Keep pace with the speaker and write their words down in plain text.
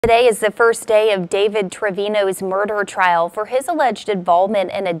Today is the first day of David Trevino's murder trial for his alleged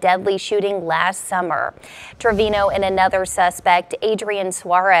involvement in a deadly shooting last summer. Trevino and another suspect, Adrian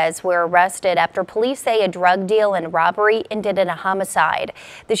Suarez, were arrested after police say a drug deal and robbery ended in a homicide.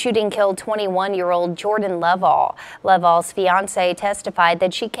 The shooting killed 21-year-old Jordan Lovell. Lovell's fiancée testified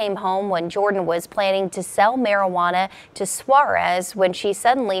that she came home when Jordan was planning to sell marijuana to Suarez when she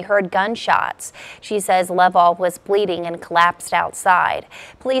suddenly heard gunshots. She says Lovell was bleeding and collapsed outside.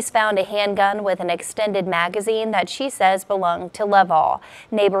 Police found a handgun with an extended magazine that she says belonged to Lovell.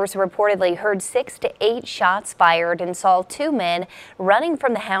 Neighbors reportedly heard 6 to 8 shots fired and saw 2 men running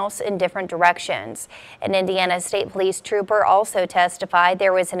from the house in different directions. An Indiana State Police trooper also testified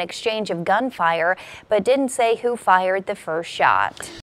there was an exchange of gunfire, but didn't say who fired the first shot.